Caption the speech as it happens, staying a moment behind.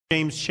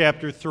James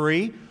chapter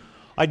 3.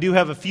 I do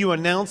have a few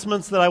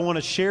announcements that I want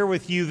to share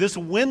with you. This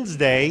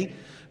Tuesday,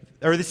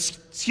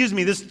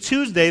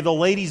 the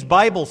ladies'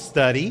 Bible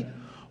study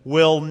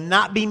will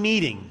not be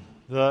meeting.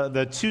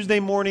 The Tuesday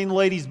morning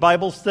ladies'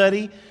 Bible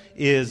study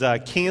is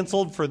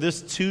canceled for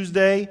this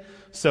Tuesday,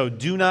 so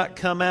do not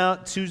come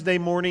out Tuesday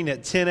morning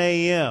at 10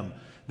 a.m.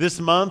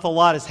 This month, a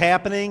lot is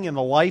happening in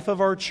the life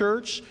of our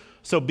church,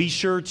 so be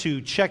sure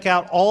to check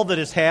out all that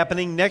is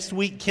happening. Next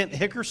week, Kent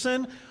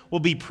Hickerson will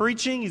be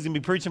preaching. He's going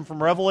to be preaching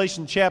from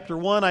Revelation chapter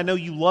 1. I know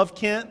you love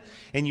Kent,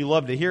 and you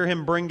love to hear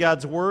him bring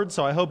God's word,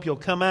 so I hope you'll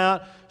come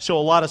out, show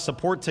a lot of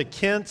support to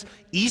Kent.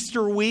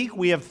 Easter week,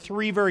 we have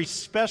 3 very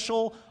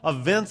special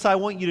events I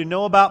want you to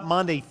know about.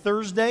 Monday,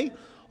 Thursday,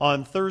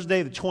 on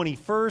Thursday the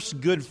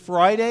 21st, Good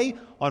Friday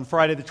on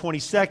Friday the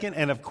 22nd,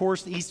 and of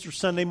course, Easter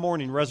Sunday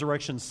morning,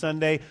 Resurrection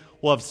Sunday.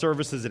 We'll have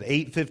services at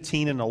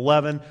 8:15 and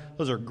 11.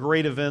 Those are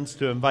great events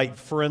to invite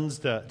friends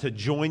to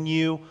join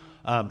you.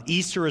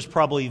 Easter is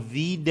probably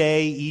the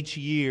day each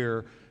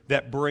year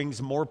that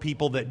brings more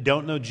people that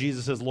don't know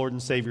Jesus as Lord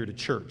and Savior to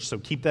church. So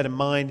keep that in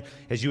mind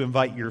as you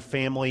invite your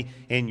family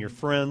and your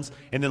friends.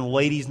 And then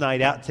Ladies'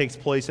 Night Out takes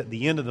place at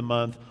the end of the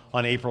month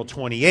on April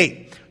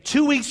 28th.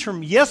 2 weeks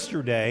from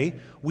yesterday,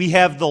 we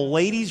have the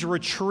Ladies'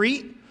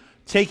 Retreat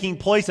taking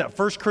place at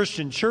First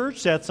Christian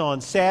Church. That's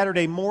on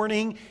Saturday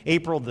morning,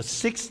 April the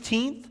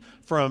 16th.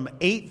 From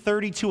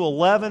 8:30 to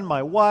 11,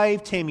 my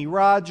wife, Tammy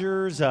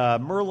Rogers,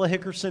 Merla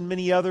Hickerson,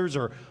 many others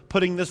are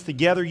putting this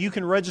together. You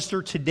can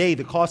register today.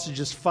 The cost is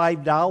just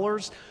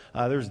 $5.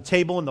 There's a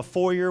table in the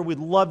foyer. We'd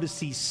love to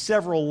see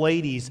several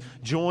ladies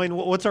join.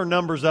 What's our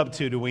numbers up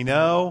to? Do we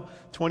know?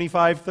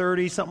 25,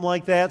 30, something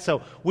like that.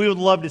 So we would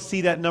love to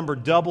see that number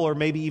double or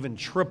maybe even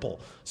triple.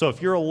 So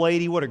if you're a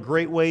lady, what a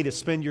great way to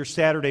spend your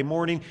Saturday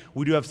morning.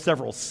 We do have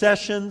several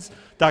sessions.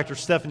 Dr.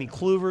 Stephanie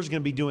Kluver is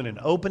going to be doing an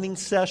opening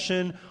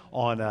session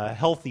on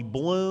healthy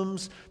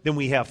blooms. Then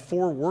we have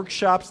 4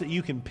 workshops that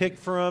you can pick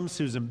from.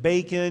 Susan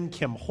Bacon,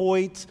 Kim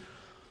Hoyt.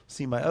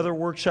 See, my other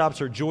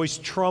workshops are Joyce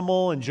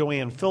Trummel and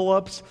Joanne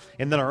Phillips.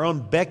 And then our own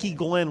Becky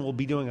Glenn will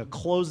be doing a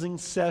closing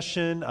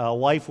session,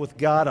 Life with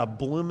God, a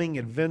blooming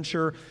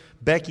adventure.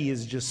 Becky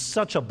is just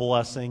such a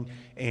blessing,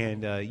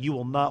 and you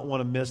will not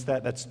want to miss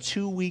that. That's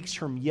 2 weeks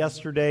from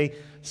yesterday,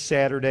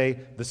 Saturday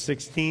the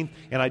 16th.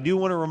 And I do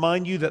want to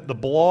remind you that the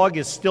blog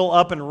is still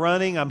up and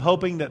running. I'm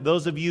hoping that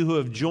those of you who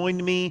have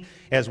joined me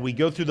as we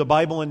go through the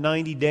Bible in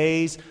 90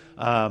 days,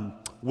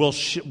 we'll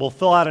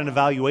fill out an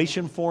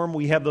evaluation form.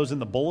 We have those in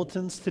the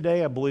bulletins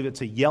today. I believe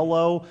it's a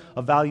yellow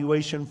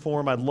evaluation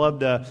form. I'd love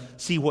to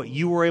see what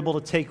you were able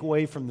to take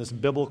away from this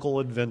biblical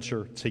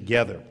adventure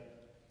together.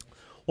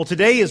 Well,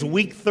 today is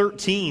week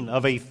 13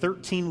 of a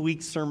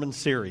 13-week sermon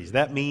series.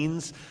 That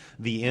means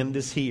the end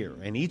is here.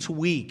 And each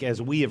week,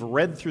 as we have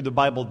read through the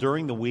Bible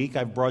during the week,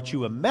 I've brought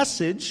you a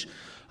message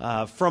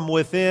from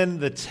within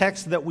the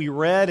text that we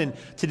read. And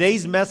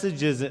today's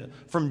message is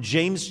from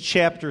James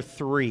chapter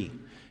 3.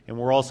 And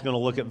we're also going to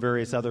look at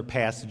various other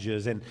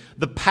passages. And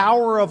the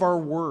power of our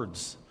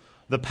words,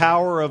 the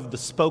power of the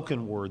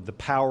spoken word, the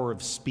power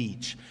of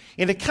speech.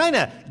 And to kind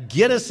of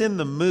get us in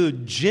the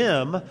mood,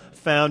 Jim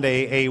found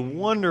a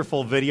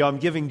wonderful video. I'm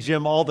giving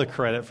Jim all the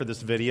credit for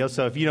this video,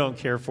 so if you don't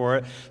care for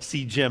it,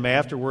 see Jim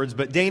afterwards.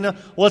 But Dana,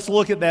 let's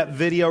look at that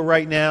video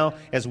right now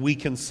as we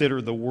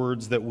consider the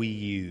words that we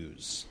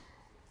use.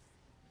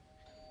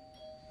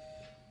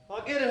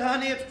 I'll get it,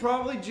 honey. It's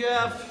probably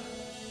Jeff.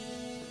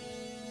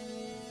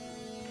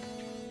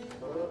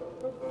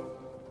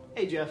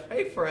 Hey, Jeff.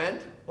 Hey,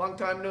 friend. Long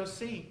time no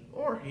see.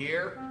 Or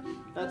hear.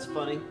 That's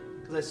funny,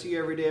 because I see you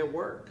every day at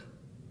work.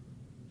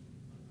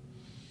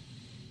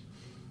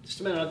 Just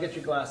a minute, I'll get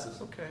your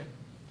glasses. Okay.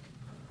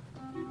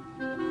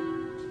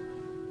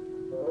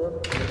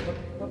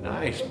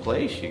 Nice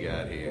place you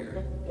got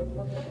here.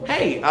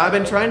 Hey, I've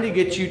been trying to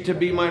get you to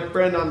be my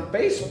friend on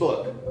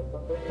Facebook.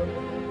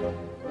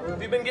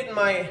 Have you been getting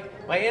my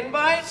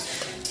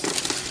invites?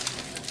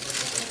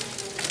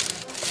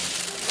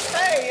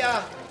 Hey,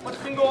 what's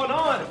been going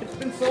on? It's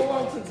been so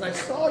long since I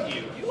saw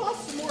you. You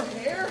lost some more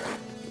hair?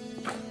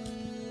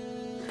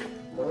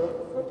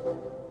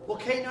 Well,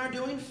 Kate and I are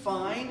doing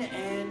fine,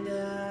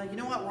 and you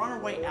know what? We're on our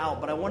way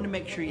out, but I wanted to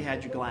make sure you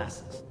had your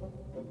glasses.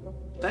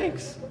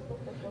 Thanks.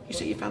 You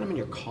say you found them in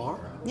your car?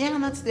 Yeah,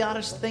 and that's the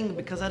oddest thing,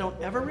 because I don't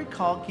ever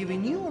recall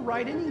giving you a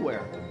ride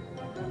anywhere.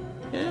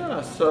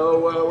 Yeah,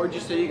 so where'd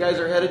you say you guys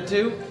are headed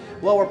to?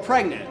 Well, we're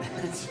pregnant.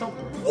 So...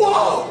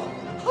 Whoa!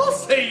 I'll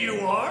say you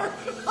are.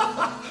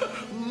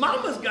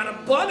 Mama's got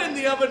a bun in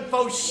the oven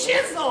for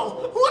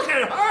shizzle. Look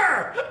at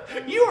her.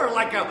 You are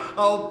like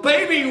a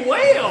baby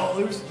whale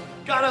who's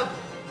got a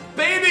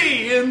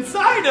baby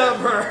inside of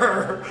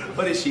her.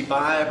 But is she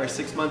 5 or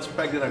 6 months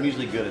pregnant? I'm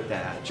usually good at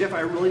that. Jeff,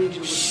 I really need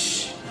you to...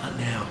 Shh, not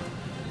now.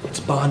 It's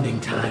bonding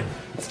time.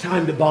 It's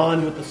time to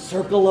bond with the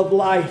circle of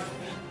life.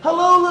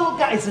 Hello, little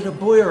guy. Is it a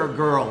boy or a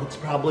girl? It's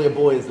probably a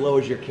boy as low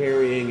as you're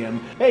carrying him.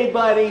 Hey,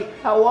 buddy,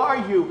 how are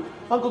you?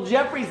 Uncle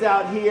Jeffrey's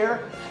out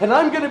here, and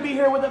I'm going to be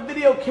here with a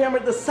video camera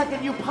the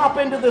second you pop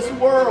into this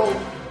world.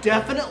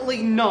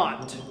 Definitely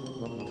not.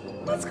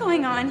 What's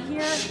going on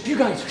here? You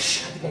guys,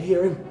 shh, I think I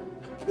hear him.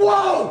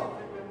 Whoa!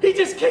 He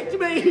just kicked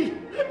me!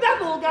 That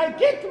little guy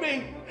kicked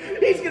me!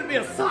 He's gonna be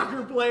a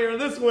soccer player,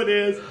 this one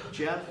is.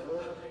 Jeff,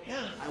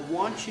 Yeah. I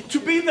want you To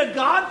be the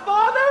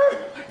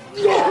godfather?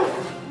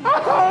 Yes!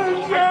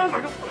 Oh,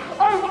 yes!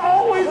 I've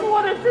always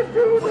wanted to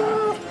do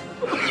that!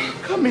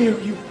 Come here,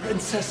 you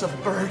princess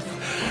of birth.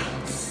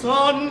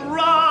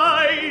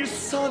 Sunrise,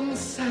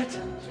 sunset,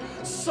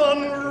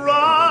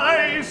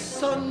 sunrise,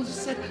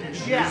 sunset.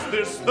 Jeff. Is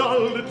this the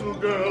little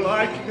girl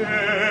I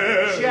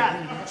care?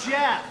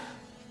 Jeff!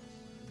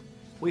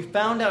 We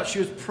found out she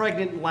was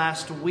pregnant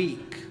last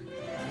week.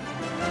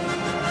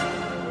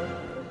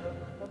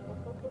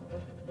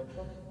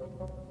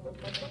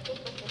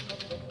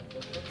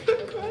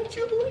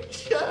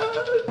 Congratulations!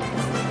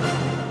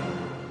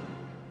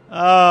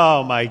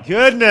 Oh, my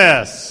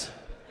goodness.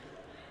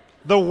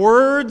 The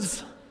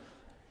words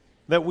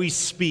that we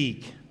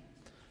speak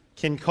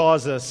can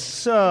cause us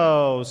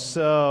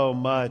so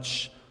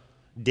much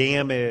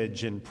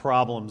damage and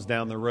problems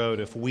down the road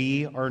if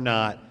we are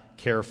not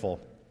careful.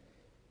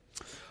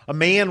 A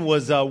man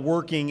was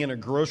working in a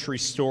grocery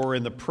store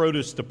in the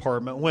produce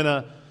department when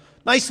a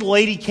nice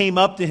lady came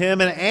up to him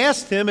and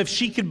asked him if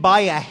she could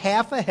buy a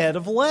half a head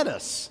of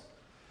lettuce.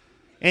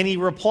 And he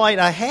replied,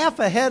 "A half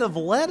a head of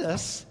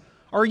lettuce?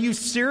 Are you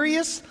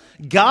serious?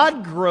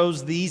 God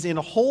grows these in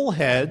whole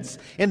heads,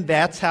 and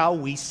that's how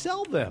we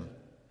sell them."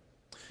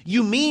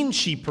 "You mean,"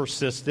 she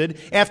persisted,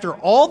 "after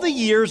all the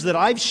years that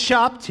I've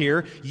shopped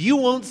here, you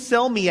won't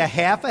sell me a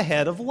half a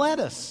head of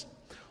lettuce?"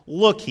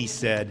 "Look," he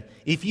said,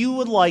 "if you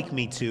would like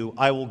me to,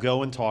 I will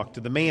go and talk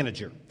to the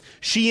manager."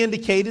 She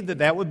indicated that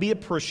that would be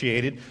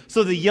appreciated,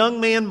 so the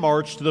young man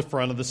marched to the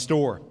front of the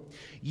store.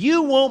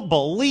 "You won't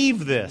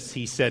believe this,"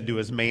 he said to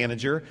his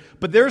manager,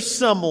 "but there's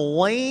some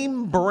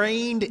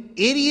lame-brained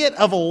idiot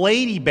of a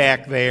lady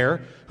back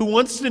there who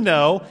wants to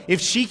know if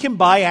she can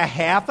buy a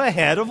half a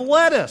head of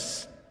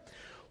lettuce."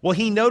 Well,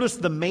 he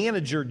noticed the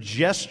manager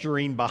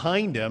gesturing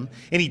behind him,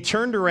 and he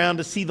turned around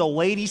to see the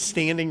lady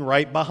standing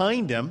right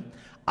behind him,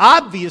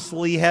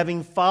 obviously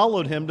having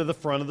followed him to the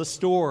front of the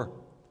store.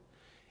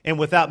 And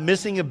without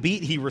missing a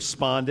beat, he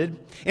responded,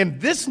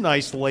 and this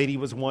nice lady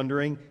was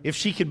wondering if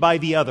she could buy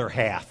the other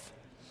half.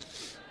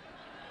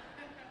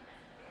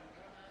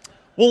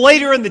 Well,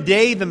 later in the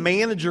day, the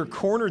manager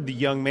cornered the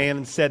young man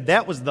and said,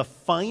 "That was the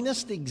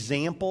finest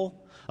example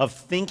of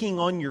thinking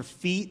on your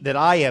feet that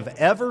I have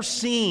ever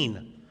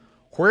seen.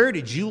 Where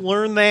did you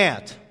learn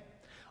that?"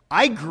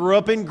 "I grew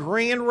up in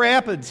Grand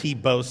Rapids," he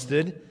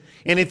boasted.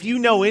 "And if you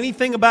know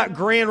anything about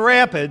Grand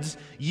Rapids,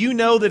 you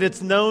know that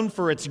it's known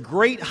for its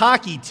great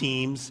hockey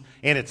teams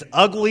and its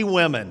ugly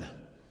women."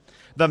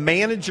 The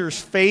manager's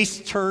face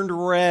turned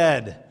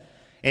red,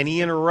 and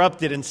he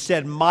interrupted and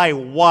said, "My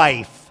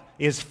wife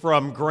is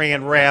from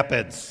Grand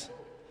Rapids."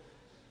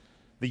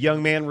 The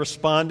young man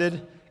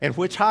responded, "And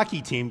which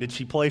hockey team did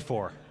she play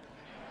for?"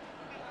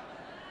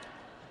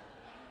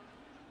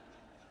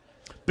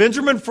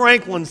 Benjamin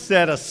Franklin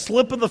said, "A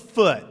slip of the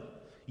foot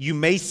you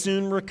may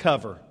soon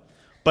recover,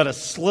 but a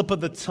slip of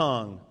the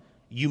tongue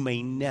you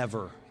may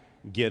never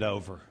get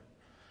over."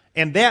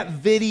 And that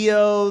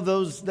video,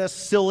 that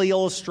silly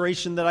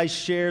illustration that I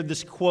shared,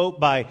 this quote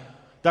by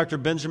Dr.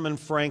 Benjamin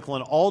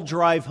Franklin, all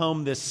drive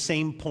home this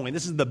same point.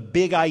 This is the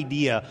big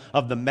idea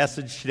of the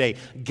message today.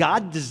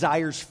 God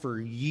desires for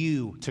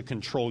you to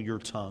control your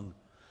tongue.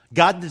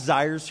 God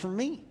desires for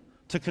me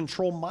to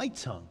control my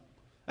tongue.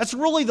 That's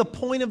really the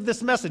point of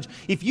this message.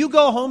 If you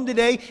go home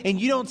today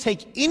and you don't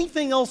take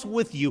anything else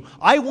with you,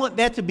 I want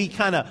that to be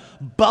kind of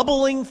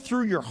bubbling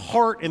through your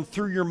heart and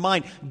through your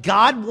mind.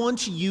 God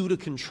wants you to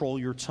control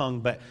your tongue,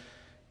 but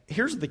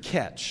here's the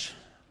catch.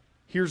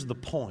 Here's the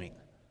point.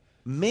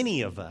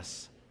 Many of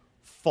us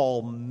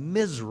fall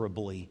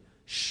miserably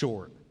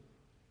short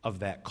of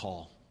that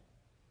call.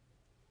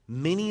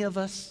 Many of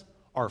us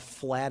are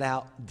flat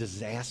out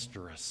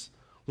disastrous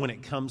when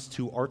it comes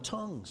to our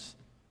tongues,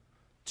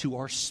 to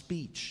our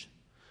speech.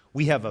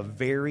 We have a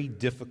very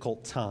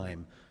difficult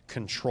time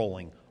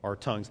controlling our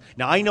tongues.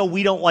 Now, I know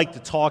we don't like to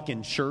talk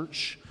in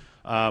church.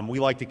 We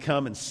like to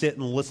come and sit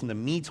and listen to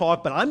me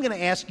talk, but I'm going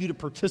to ask you to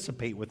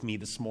participate with me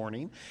this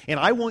morning, and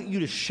I want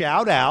you to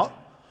shout out,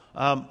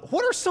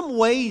 what are some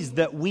ways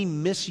that we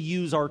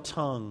misuse our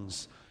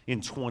tongues in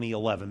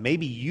 2011?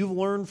 Maybe you've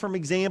learned from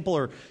example,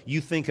 or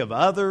you think of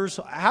others.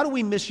 How do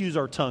we misuse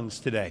our tongues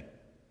today?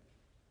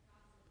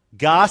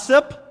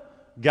 Gossip.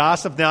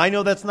 Now, I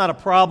know that's not a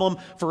problem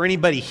for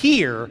anybody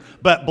here,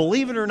 but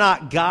believe it or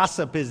not,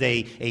 gossip is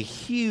a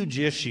huge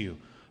issue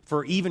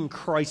for even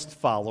Christ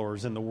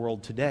followers in the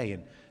world today.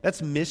 And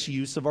that's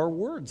misuse of our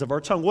words, of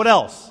our tongue. What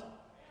else?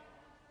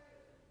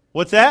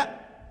 What's that?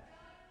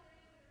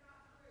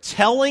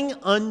 Telling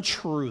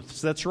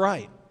untruths. That's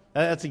right.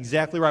 That's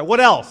exactly right. What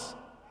else?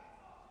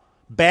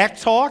 Back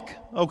talk.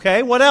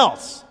 Okay, what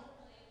else?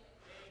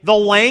 The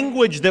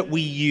language that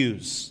we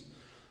use.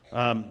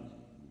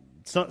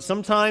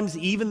 Sometimes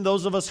even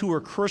those of us who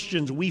are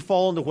Christians, we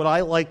fall into what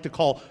I like to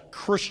call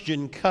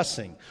Christian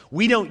cussing.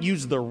 We don't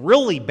use the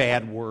really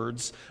bad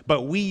words,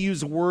 but we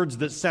use words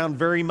that sound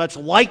very much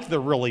like the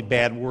really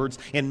bad words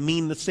and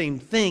mean the same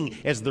thing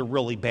as the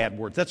really bad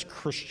words. That's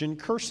Christian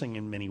cursing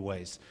in many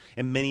ways,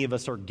 and many of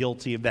us are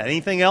guilty of that.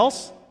 Anything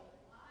else?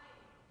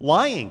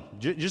 Lying.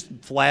 Just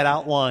flat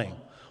out lying.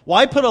 Well,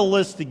 I put a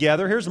list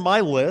together. Here's my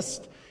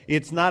list.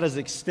 It's not as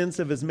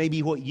extensive as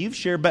maybe what you've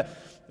shared, but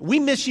we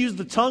misuse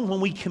the tongue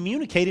when we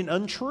communicate an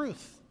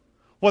untruth,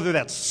 whether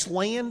that's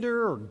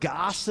slander or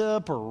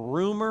gossip or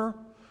rumor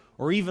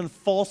or even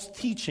false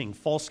teaching,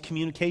 false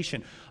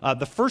communication.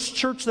 The first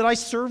church that I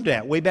served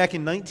at way back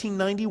in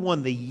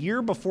 1991, the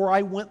year before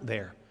I went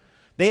there,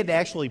 they had to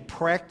actually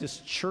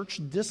practice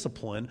church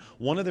discipline.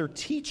 One of their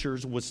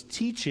teachers was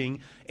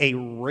teaching a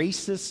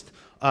racist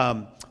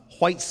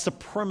white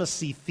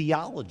supremacy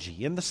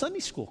theology in the Sunday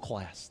school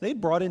class. They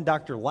brought in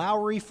Dr.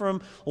 Lowry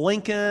from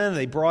Lincoln,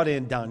 they brought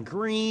in Don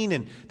Green,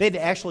 and they had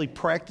to actually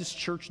practice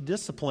church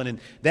discipline. And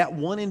that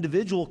one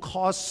individual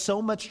caused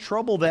so much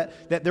trouble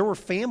that there were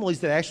families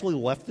that actually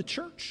left the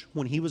church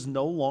when he was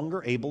no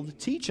longer able to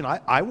teach. And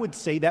I would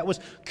say that was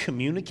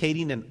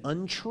communicating an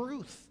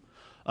untruth.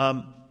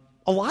 A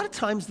lot of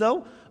times,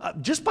 though,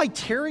 just by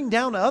tearing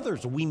down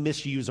others, we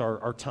misuse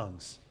our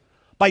tongues.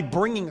 By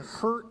bringing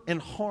hurt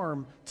and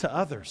harm to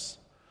others.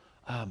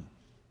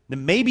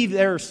 Maybe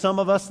there are some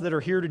of us that are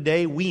here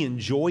today, we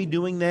enjoy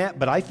doing that,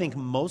 but I think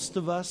most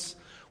of us,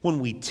 when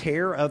we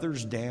tear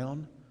others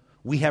down,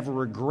 we have a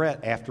regret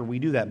after we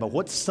do that. But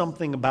what's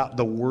something about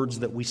the words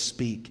that we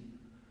speak?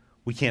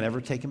 We can't ever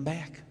take them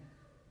back.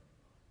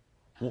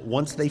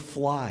 Once they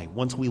fly,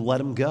 once we let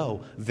them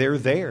go, they're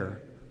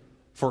there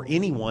for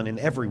anyone and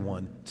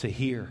everyone to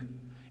hear.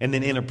 And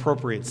then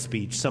inappropriate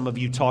speech. Some of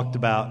you talked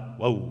about,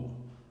 whoa,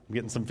 I'm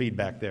getting some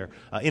feedback there.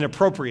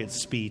 Inappropriate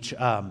speech,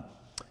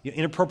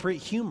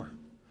 inappropriate humor.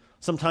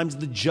 Sometimes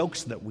the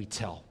jokes that we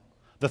tell,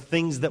 the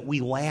things that we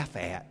laugh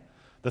at,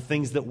 the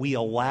things that we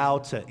allow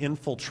to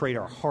infiltrate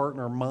our heart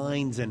and our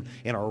minds and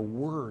our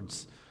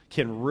words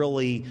can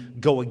really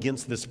go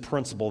against this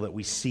principle that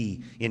we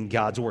see in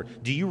God's Word.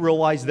 Do you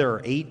realize there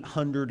are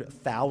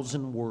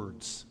 800,000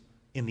 words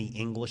in the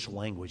English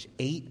language?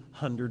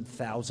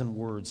 800,000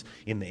 words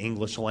in the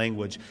English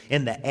language.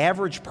 And the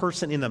average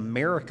person in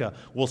America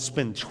will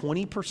spend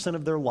 20%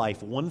 of their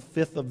life,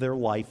 1/5 of their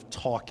life,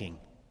 talking.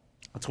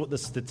 That's what the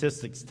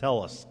statistics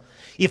tell us.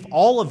 If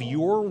all of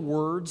your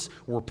words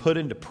were put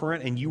into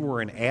print and you were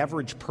an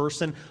average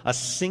person, a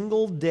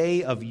single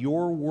day of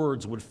your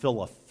words would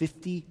fill a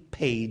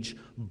 50-page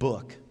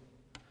book.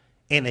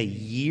 And a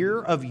year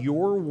of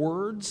your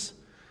words,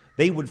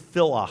 they would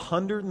fill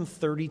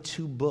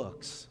 132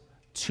 books.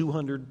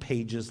 200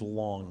 pages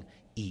long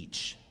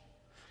each.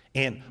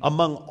 And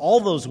among all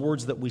those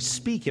words that we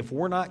speak, if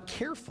we're not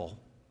careful,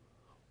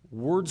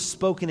 words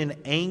spoken in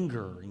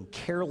anger and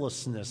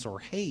carelessness or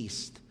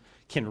haste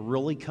can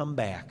really come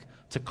back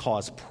to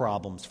cause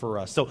problems for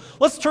us. So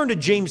let's turn to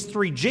James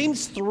 3.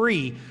 James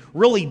 3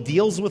 really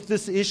deals with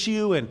this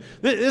issue, and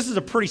this is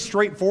a pretty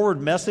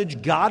straightforward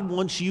message. God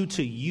wants you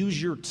to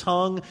use your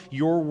tongue,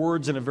 your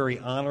words, in a very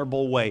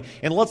honorable way.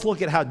 And let's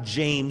look at how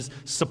James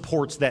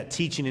supports that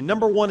teaching. And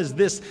number one is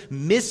this: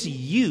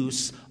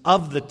 misuse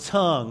of the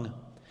tongue.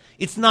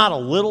 It's not a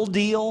little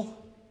deal,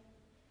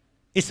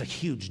 it's a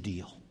huge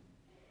deal.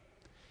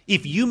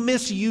 If you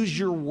misuse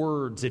your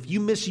words, if you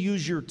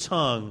misuse your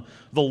tongue,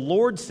 the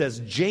Lord says,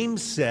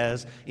 James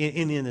says,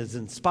 in his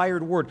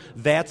inspired word,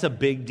 that's a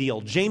big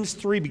deal. James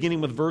 3,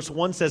 beginning with verse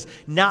 1, says,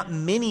 "Not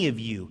many of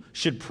you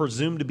should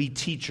presume to be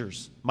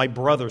teachers, my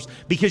brothers,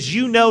 because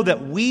you know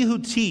that we who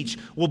teach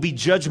will be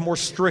judged more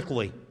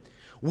strictly.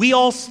 We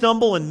all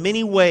stumble in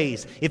many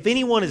ways. If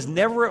anyone is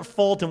never at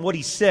fault in what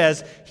he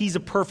says, he's a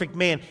perfect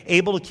man,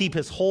 able to keep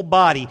his whole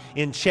body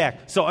in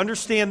check." So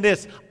understand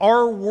this: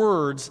 our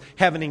words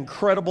have an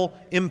incredible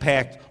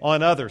impact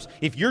on others.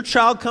 If your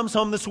child comes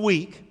home this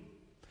week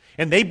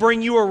and they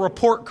bring you a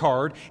report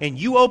card and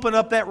you open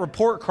up that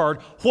report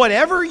card,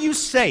 whatever you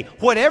say,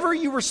 whatever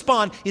you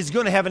respond is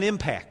going to have an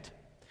impact.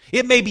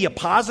 It may be a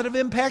positive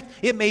impact,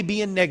 it may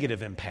be a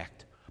negative impact.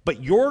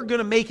 But you're going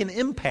to make an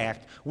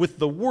impact with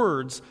the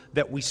words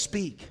that we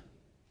speak.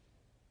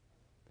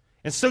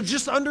 And so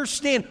just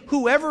understand,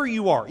 whoever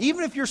you are,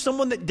 even if you're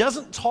someone that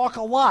doesn't talk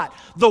a lot,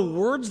 the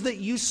words that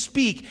you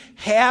speak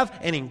have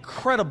an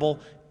incredible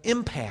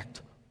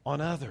impact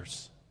on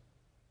others.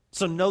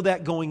 So know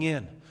that going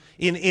in.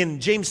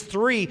 In James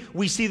 3,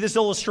 we see this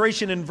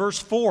illustration in verse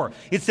 4.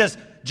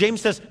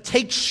 James says,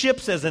 take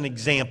ships as an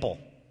example.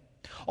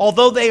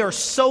 Although they are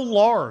so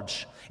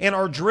large and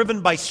are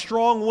driven by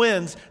strong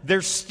winds,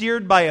 they're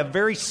steered by a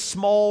very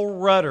small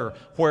rudder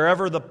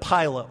wherever the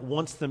pilot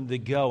wants them to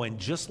go. And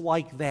just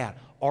like that,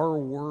 our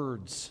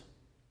words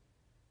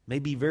may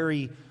be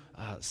very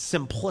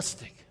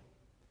simplistic.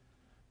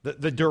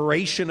 The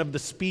duration of the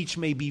speech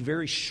may be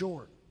very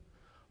short,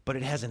 but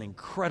it has an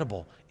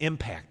incredible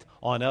impact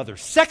on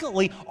others.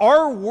 Secondly,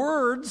 our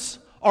words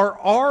are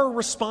our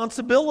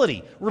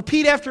responsibility.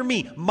 Repeat after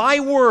me: my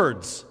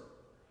words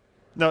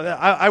No,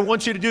 I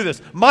want you to do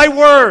this. My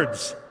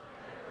words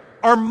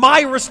are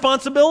my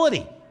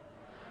responsibility.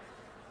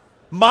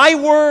 My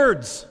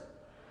words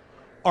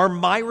are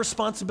my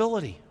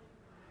responsibility.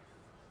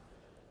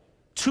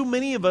 Too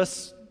many of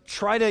us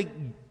try to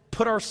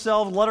let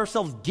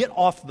ourselves get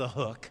off the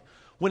hook,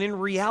 when in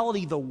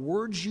reality, the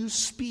words you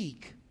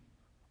speak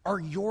are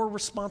your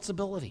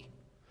responsibility.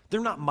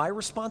 They're not my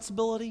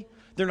responsibility.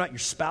 They're not your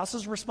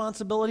spouse's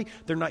responsibility.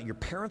 They're not your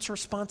parents'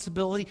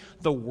 responsibility.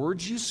 The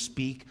words you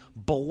speak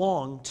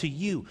belong to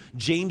you.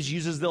 James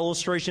uses the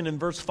illustration in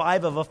verse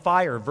 5 of a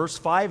fire. Verse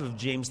 5 of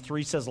James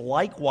 3 says,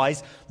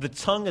 likewise, the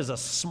tongue is a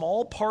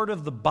small part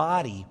of the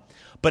body,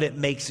 but it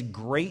makes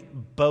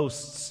great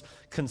boasts.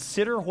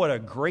 Consider what a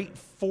great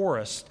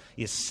forest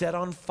is set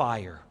on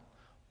fire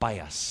by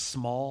a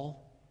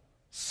small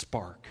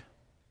spark.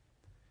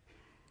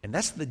 And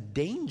that's the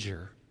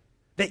danger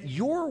that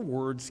your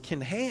words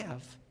can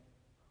have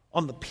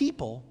on the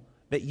people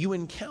that you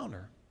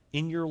encounter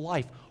in your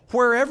life,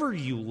 wherever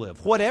you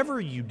live,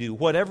 whatever you do,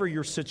 whatever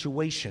your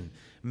situation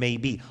may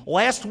be.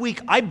 Last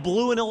week, I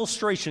blew an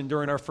illustration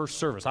during our first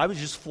service. I was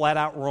just flat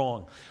out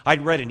wrong.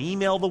 I'd read an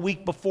email the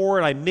week before,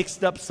 and I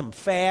mixed up some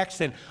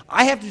facts, and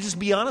I have to just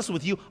be honest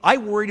with you, I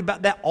worried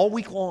about that all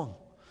week long.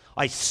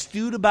 I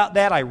stewed about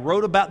that. I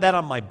wrote about that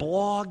on my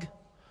blog.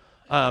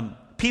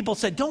 People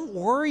said, don't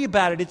worry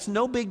about it. It's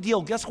no big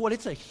deal. Guess what?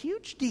 It's a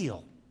huge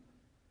deal.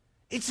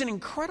 It's an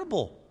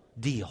incredible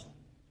deal.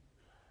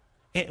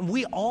 And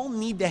we all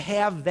need to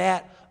have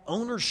that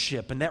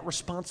ownership and that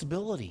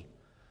responsibility,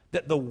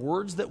 that the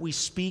words that we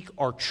speak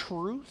are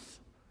truth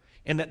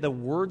and that the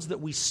words that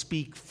we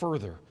speak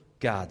further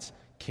God's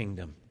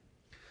kingdom.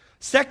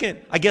 Second,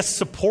 I guess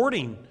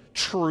supporting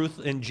truth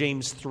in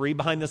James 3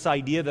 behind this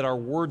idea that our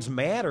words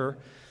matter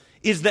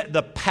is that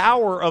the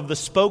power of the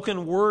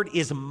spoken word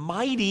is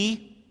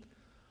mighty,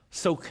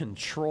 so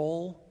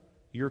control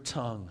your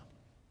tongue.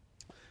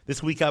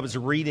 This week I was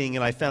reading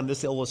and I found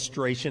this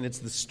illustration. It's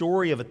the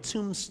story of a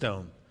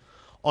tombstone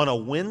on a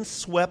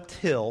windswept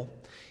hill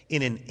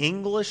in an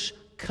English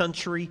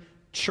country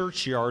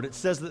churchyard. It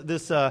says that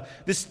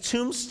this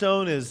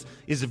tombstone is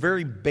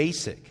very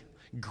basic,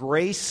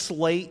 gray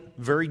slate,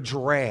 very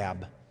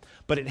drab,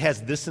 but it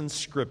has this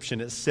inscription.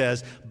 It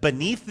says,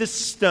 beneath this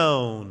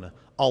stone,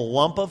 a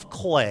lump of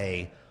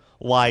clay,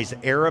 lies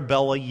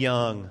Arabella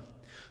Young,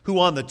 who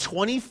on the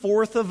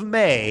 24th of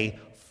May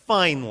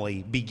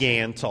finally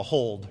began to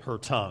hold her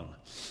tongue.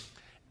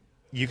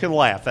 You can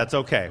laugh. That's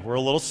okay. We're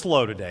a little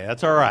slow today.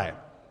 That's all right.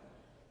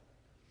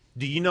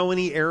 Do you know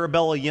any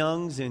Arabella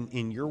Youngs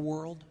in your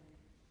world?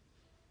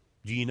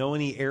 Do you know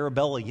any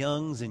Arabella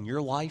Youngs in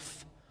your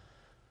life?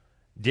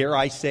 Dare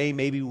I say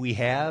maybe we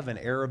have an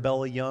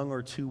Arabella Young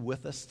or two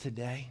with us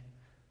today?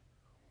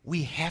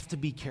 We have to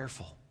be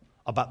careful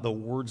about the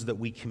words that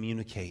we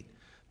communicate.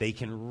 They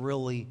can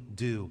really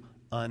do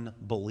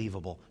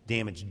unbelievable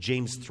damage.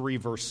 James 3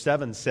 verse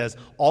 7 says,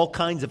 all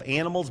kinds of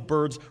animals,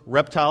 birds,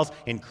 reptiles,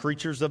 and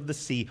creatures of the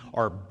sea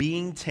are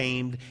being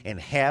tamed and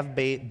have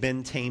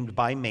been tamed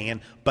by man,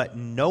 but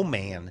no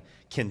man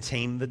can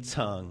tame the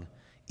tongue.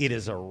 It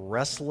is a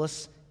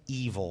restless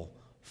evil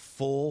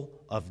full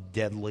of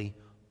deadly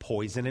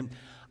poison. And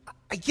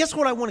I guess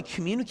what I want to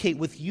communicate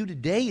with you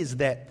today is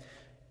that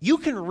you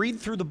can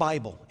read through the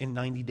Bible in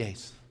 90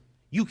 days.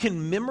 You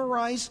can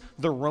memorize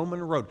the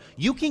Roman road.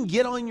 You can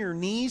get on your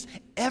knees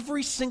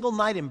every single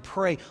night and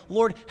pray,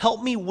 Lord,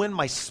 help me win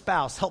my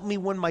spouse. Help me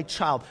win my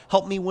child.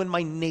 Help me win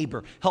my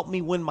neighbor. Help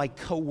me win my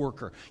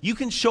coworker. You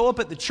can show up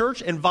at the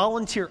church and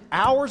volunteer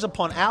hours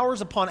upon hours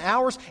upon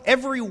hours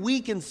every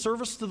week in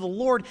service to the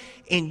Lord,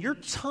 and your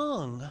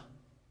tongue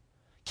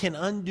can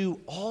undo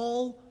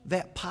all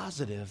that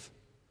positive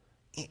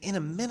in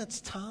a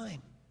minute's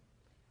time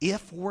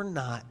if we're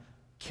not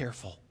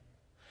careful.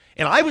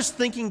 And I was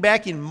thinking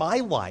back in my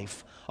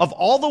life of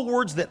all the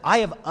words that I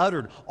have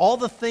uttered, all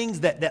the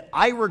things that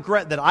I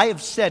regret that I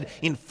have said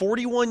in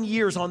 41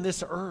 years on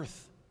this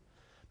earth.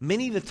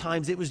 Many of the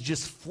times it was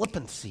just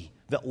flippancy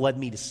that led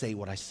me to say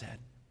what I said.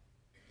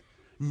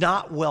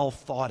 Not well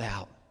thought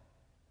out.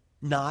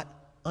 Not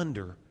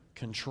under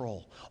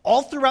control.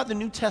 All throughout the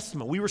New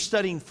Testament, we were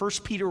studying 1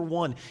 Peter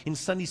 1 in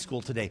Sunday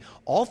school today.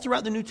 All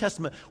throughout the New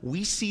Testament,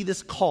 we see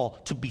this call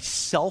to be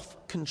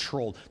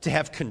self-controlled, to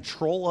have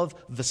control of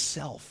the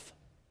self.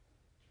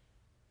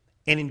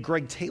 And in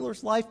Greg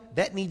Taylor's life,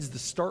 that needs to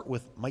start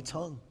with my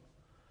tongue.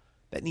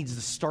 That needs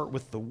to start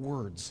with the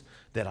words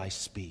that I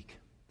speak.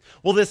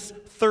 Well, this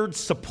third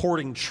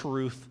supporting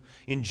truth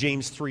in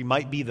James 3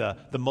 might be the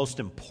most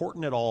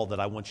important at all that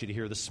I want you to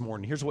hear this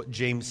morning. Here's what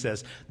James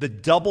says. The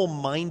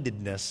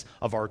double-mindedness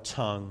of our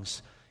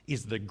tongues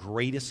is the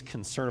greatest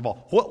concern of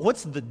all.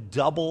 What's the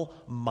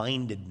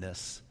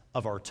double-mindedness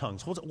of our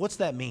tongues? What's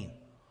that mean?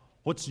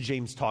 What's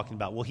James talking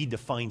about? Well, he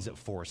defines it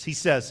for us. He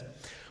says,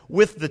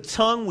 with the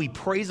tongue we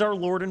praise our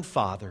Lord and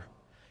Father,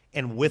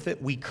 and with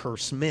it we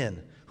curse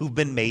men who've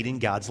been made in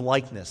God's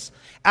likeness.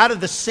 Out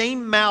of the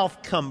same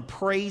mouth come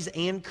praise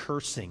and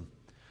cursing.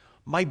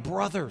 My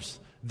brothers,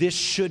 This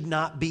should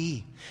not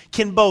be.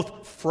 Can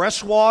both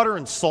fresh water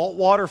and salt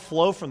water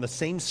flow from the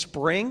same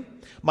spring?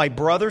 My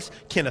brothers,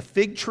 can a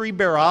fig tree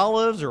bear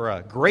olives or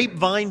a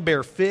grapevine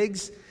bear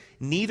figs?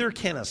 Neither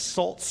can a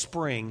salt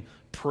spring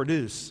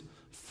produce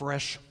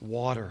fresh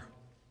water.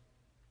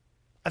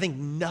 I think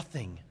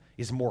nothing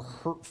is more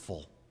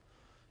hurtful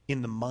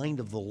in the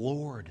mind of the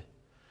Lord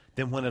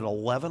than when at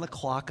 11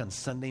 o'clock on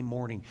Sunday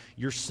morning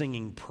you're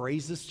singing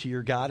praises to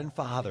your God and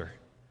Father,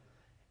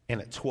 and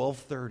at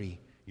 12:30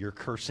 you're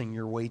cursing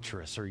your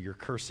waitress, or you're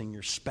cursing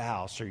your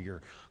spouse, or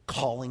you're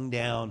calling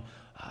down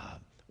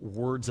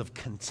words of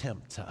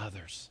contempt to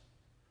others.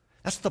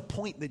 That's the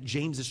point that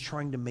James is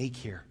trying to make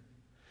here.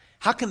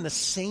 How can the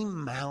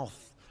same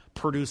mouth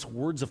produce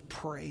words of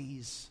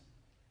praise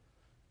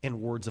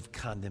and words of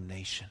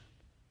condemnation?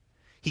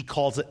 He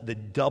calls it the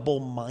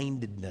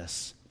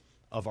double-mindedness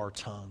of our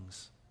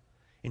tongues.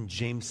 And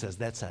James says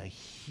that's a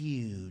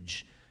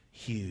huge,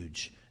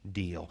 huge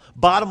deal.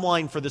 Bottom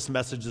line for this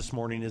message this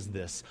morning is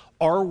this: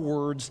 our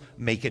words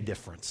make a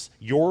difference.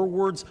 Your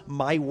words,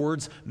 my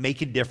words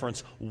make a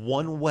difference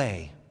one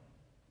way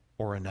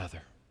or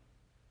another.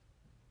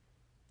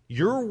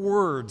 Your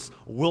words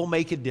will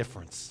make a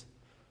difference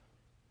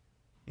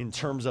in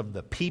terms of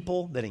the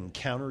people that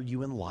encounter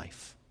you in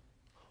life,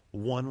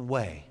 one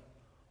way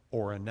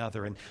or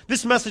another. And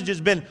this message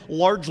has been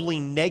largely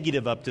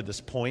negative up to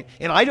this point,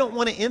 and I don't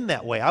want to end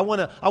that way. I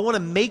want to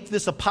make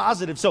this a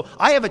positive. So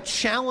I have a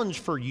challenge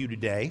for you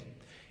today,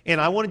 and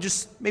I want to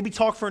just maybe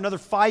talk for another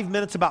 5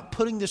 minutes about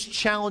putting this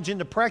challenge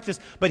into practice.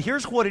 But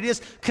here's what it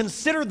is.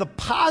 Consider the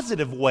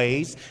positive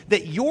ways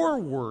that your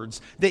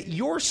words, that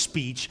your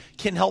speech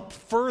can help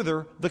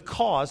further the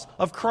cause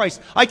of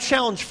Christ. I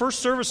challenge First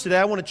Service today.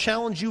 I want to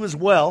challenge you as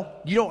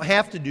well. You don't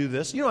have to do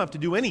this. You don't have to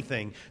do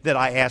anything that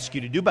I ask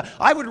you to do. But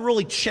I would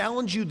really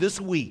challenge you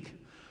this week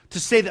to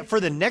say that for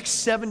the next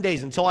 7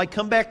 days, until I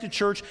come back to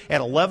church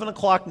at 11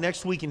 o'clock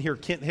next week and hear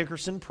Kent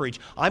Hickerson preach,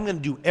 I'm going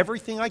to do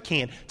everything I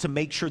can to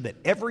make sure that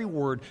every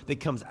word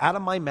that comes out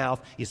of my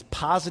mouth is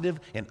positive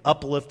and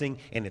uplifting,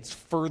 and it's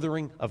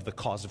furthering of the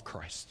cause of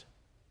Christ.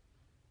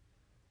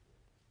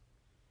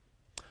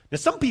 Now,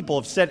 some people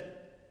have said,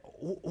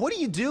 what do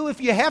you do if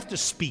you have to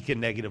speak a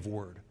negative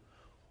word?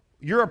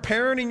 You're a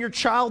parent and your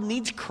child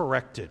needs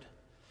corrected.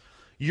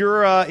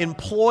 You're an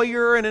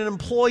employer and an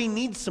employee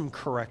needs some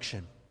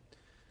correction.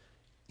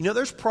 You know,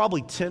 there's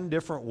probably 10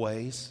 different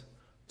ways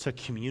to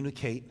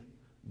communicate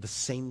the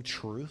same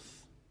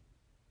truth.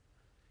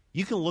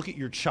 You can look at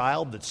your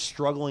child that's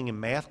struggling in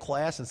math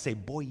class and say,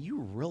 boy,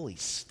 you really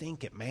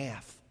stink at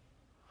math.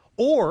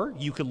 Or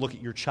you could look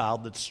at your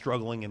child that's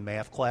struggling in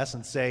math class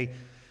and say,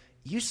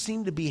 you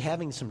seem to be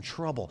having some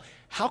trouble.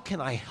 How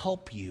can I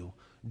help you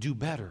do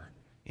better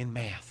in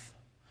math?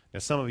 Now,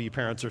 some of you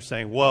parents are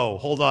saying, whoa,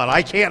 hold on,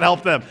 I can't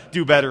help them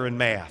do better in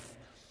math.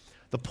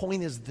 The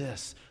point is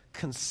this: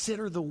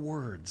 consider the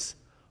words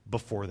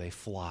before they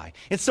fly.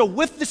 And so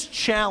with this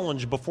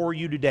challenge before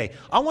you today,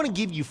 I want to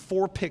give you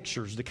 4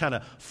 pictures to kind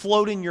of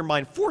float in your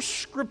mind, 4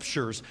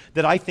 scriptures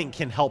that I think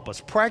can help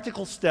us,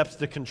 practical steps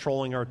to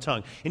controlling our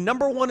tongue. And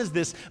number 1 is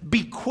this: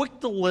 be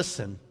quick to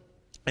listen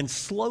and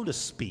slow to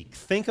speak.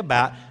 Think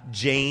about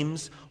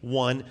James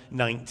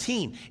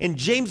 1:19. And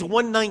James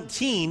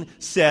 1:19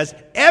 says,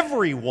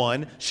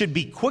 everyone should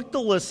be quick to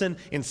listen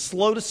and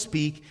slow to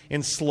speak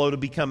and slow to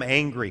become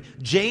angry.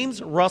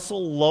 James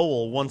Russell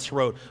Lowell once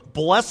wrote,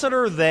 blessed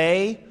are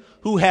they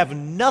who have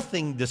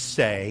nothing to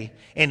say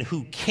and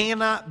who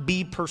cannot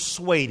be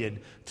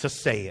persuaded to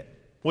say it.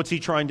 What's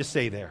he trying to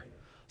say there?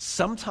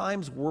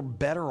 Sometimes we're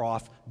better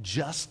off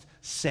just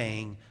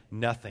saying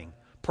nothing.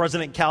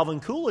 President Calvin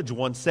Coolidge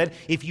once said,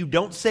 if you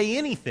don't say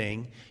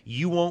anything,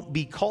 you won't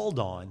be called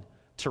on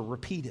to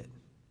repeat it.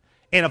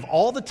 And of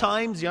all the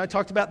times, I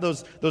talked about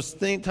those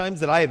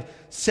times that I have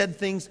said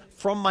things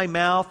from my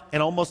mouth,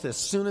 and almost as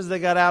soon as they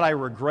got out, I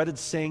regretted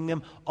saying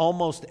them.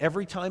 Almost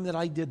every time that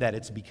I did that,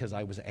 it's because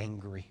I was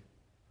angry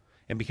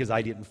and because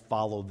I didn't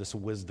follow this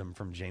wisdom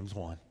from James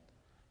 1.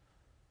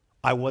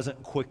 I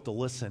wasn't quick to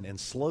listen and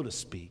slow to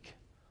speak.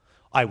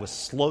 I was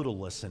slow to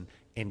listen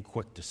and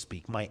quick to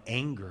speak. My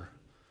anger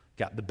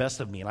got the best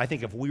of me. And I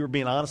think if we were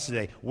being honest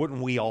today, wouldn't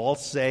we all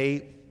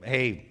say,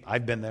 hey,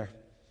 I've been there.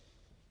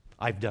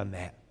 I've done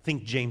that.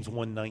 Think James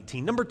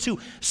 1:19. Number 2,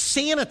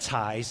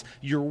 sanitize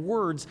your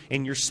words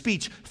and your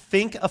speech.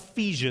 Think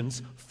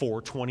Ephesians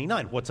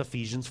 4:29. What's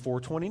Ephesians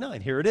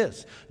 4:29? Here it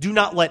is. Do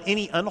not let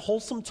any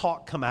unwholesome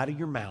talk come out of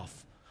your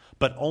mouth,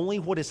 but only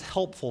what is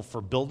helpful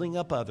for building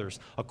up others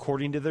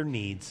according to their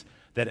needs,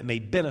 that it may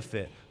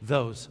benefit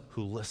those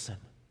who listen.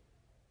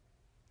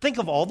 Think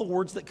of all the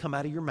words that come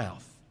out of your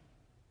mouth.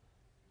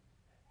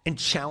 And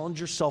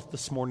challenge yourself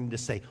this morning to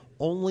say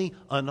only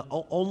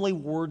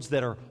words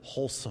that are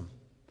wholesome,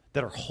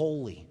 that are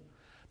holy,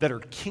 that are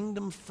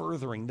kingdom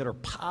furthering, that are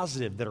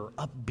positive, that are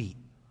upbeat.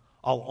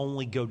 I'll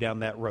only go down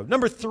that road.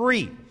 Number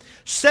 3,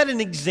 set an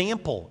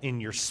example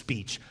in your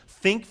speech.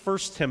 Think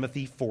 1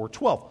 Timothy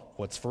 4:12.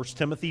 What's 1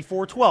 Timothy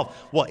 4:12?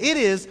 Well, it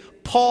is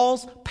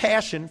Paul's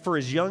passion for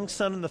his young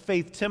son in the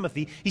faith,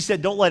 Timothy. He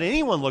said, don't let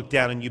anyone look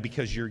down on you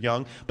because you're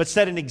young, but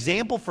set an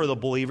example for the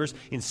believers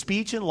in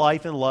speech and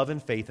life and love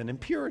and faith and in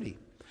purity.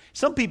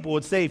 Some people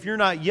would say, if you're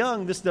not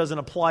young, this doesn't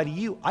apply to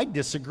you. I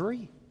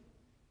disagree.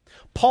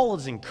 Paul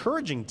is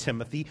encouraging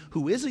Timothy,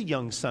 who is a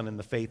young son in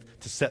the faith,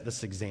 to set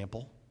this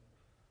example.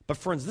 But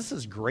friends, this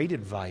is great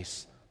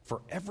advice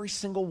for every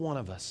single one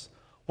of us,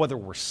 whether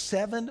we're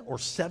 7 or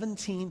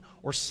 17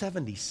 or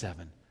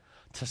 77,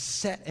 to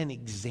set an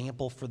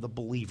example for the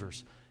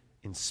believers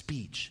in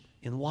speech,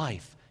 in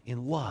life,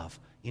 in love,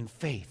 in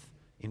faith,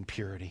 in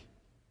purity.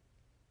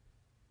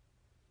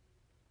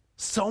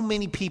 So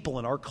many people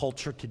in our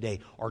culture today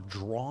are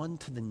drawn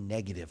to the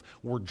negative.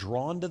 We're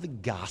drawn to the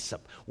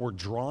gossip. We're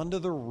drawn to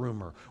the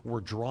rumor.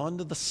 We're drawn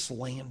to the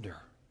slander.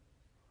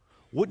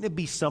 Wouldn't it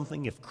be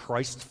something if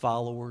Christ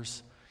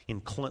followers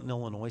in Clinton,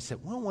 Illinois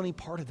said, we don't want any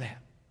part of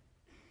that.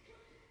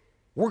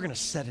 We're going to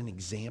set an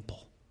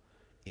example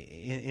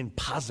in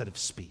positive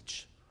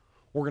speech.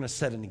 We're going to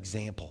set an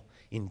example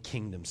in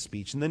kingdom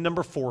speech. And then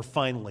number 4,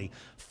 finally,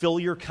 fill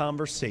your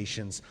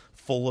conversations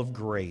full of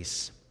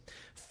grace.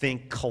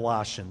 Think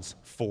Colossians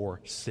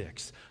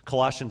 4:6.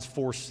 Colossians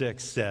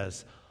 4:6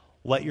 says,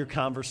 let your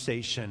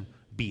conversation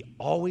be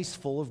always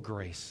full of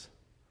grace,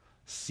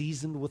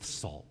 seasoned with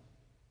salt,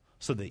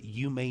 so that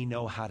you may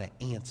know how to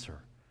answer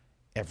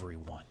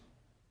everyone.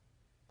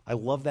 I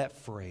love that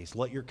phrase.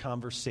 Let your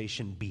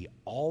conversation be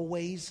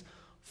always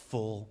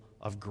full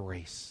of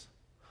grace.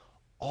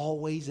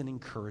 Always an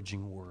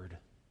encouraging word.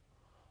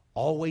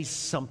 Always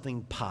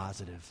something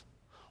positive.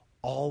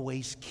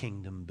 Always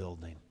kingdom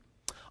building.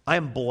 I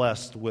am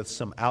blessed with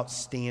some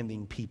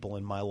outstanding people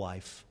in my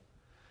life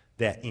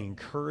that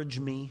encourage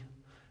me,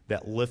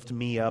 that lift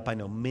me up. I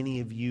know many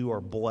of you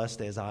are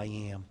blessed as I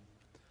am.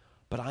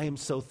 But I am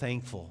so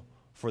thankful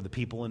for the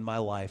people in my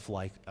life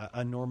like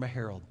a Norma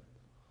Harold,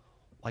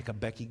 like a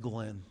Becky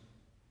Glenn,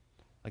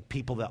 like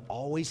people that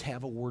always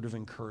have a word of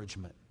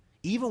encouragement.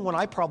 Even when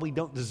I probably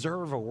don't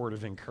deserve a word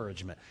of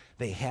encouragement,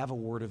 they have a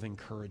word of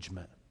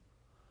encouragement.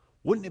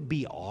 Wouldn't it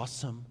be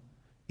awesome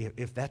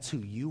if that's who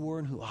you were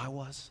and who I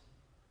was?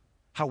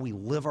 How we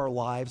live our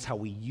lives, how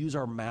we use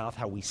our mouth,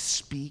 how we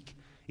speak.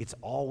 It's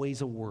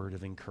always a word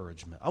of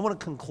encouragement. I want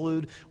to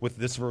conclude with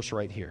this verse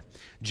right here.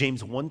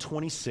 James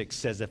 1:26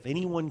 says, if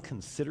anyone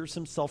considers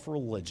himself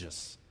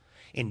religious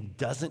and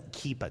doesn't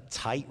keep a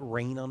tight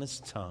rein on his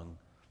tongue,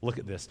 look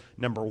at this.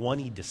 Number 1,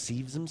 he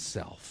deceives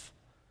himself.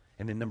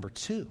 And then number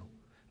 2,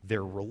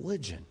 their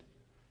religion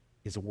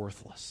is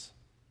worthless.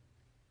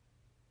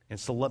 And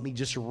so let me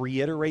just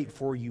reiterate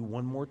for you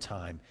one more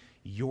time.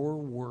 Your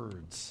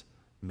words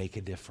make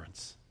a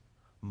difference.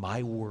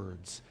 My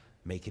words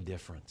make a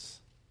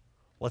difference.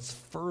 Let's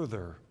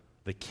further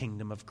the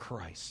kingdom of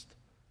Christ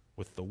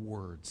with the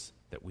words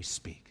that we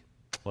speak.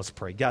 Let's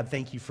pray. God,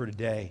 thank you for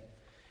today,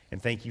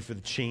 and thank you for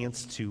the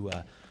chance to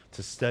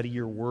study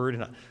your word.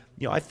 And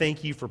I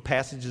thank you for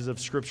passages of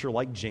Scripture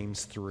like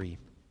James 3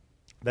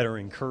 that are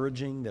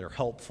encouraging, that are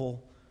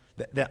helpful,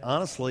 that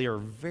honestly are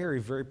very,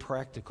 very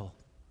practical.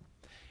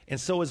 And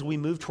so as we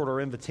move toward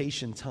our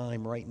invitation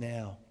time right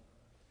now,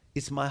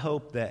 it's my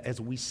hope that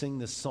as we sing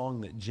this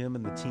song that Jim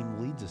and the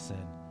team leads us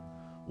in,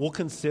 we'll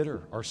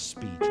consider our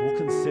speech. We'll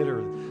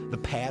consider the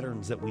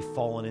patterns that we've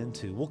fallen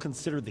into. We'll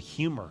consider the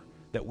humor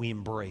that we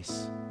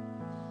embrace.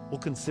 We'll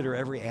consider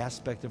every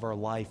aspect of our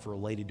life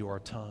related to our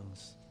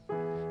tongues.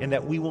 And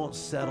that we won't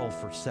settle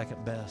for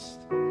second best.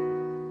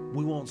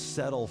 We won't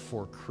settle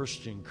for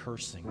Christian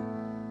cursing.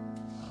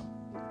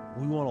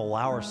 We won't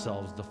allow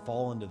ourselves to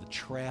fall into the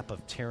trap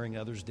of tearing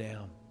others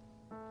down.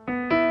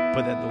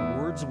 But that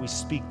the words we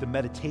speak, the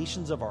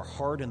meditations of our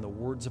heart and the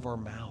words of our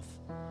mouth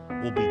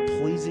will be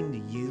pleasing to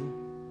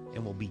you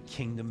and will be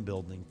kingdom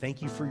building.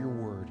 Thank you for your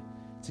word.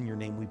 It's in your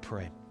name we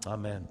pray.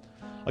 Amen.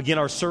 Again,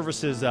 our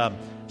service is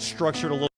structured a little